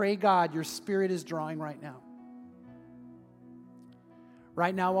 I pray, God, your Spirit is drawing right now.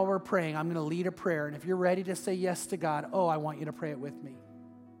 Right now, while we're praying, I'm going to lead a prayer. And if you're ready to say yes to God, I want you to pray it with me.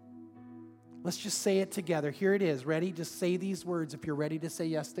 Let's just say it together. Here it is. Ready? Just say these words if you're ready to say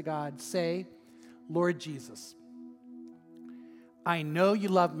yes to God. Say, Lord Jesus, I know you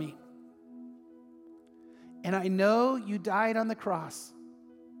love me. And I know you died on the cross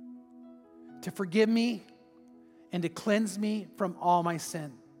to forgive me and to cleanse me from all my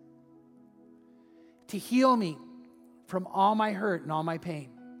sin, to heal me from all my hurt and all my pain,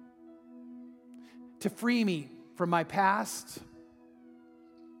 to free me from my past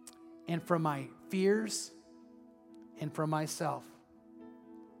and from my fears and from myself.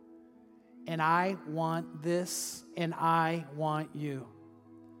 And I want this, and I want you.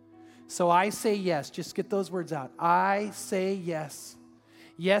 So I say yes. Just get those words out. I say yes.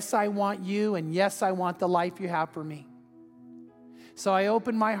 Yes, I want you, and yes, I want the life you have for me. So I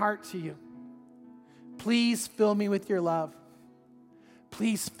open my heart to you. Please fill me with your love.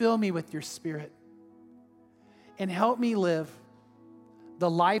 Please fill me with your Spirit. And help me live the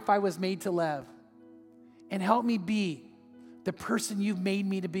life I was made to live. And help me be the person you've made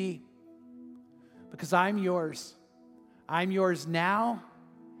me to be. Because I'm yours. I'm yours now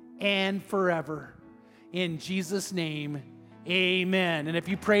and forever. In Jesus' name, amen. And if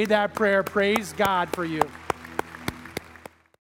you pray that prayer, praise God for you.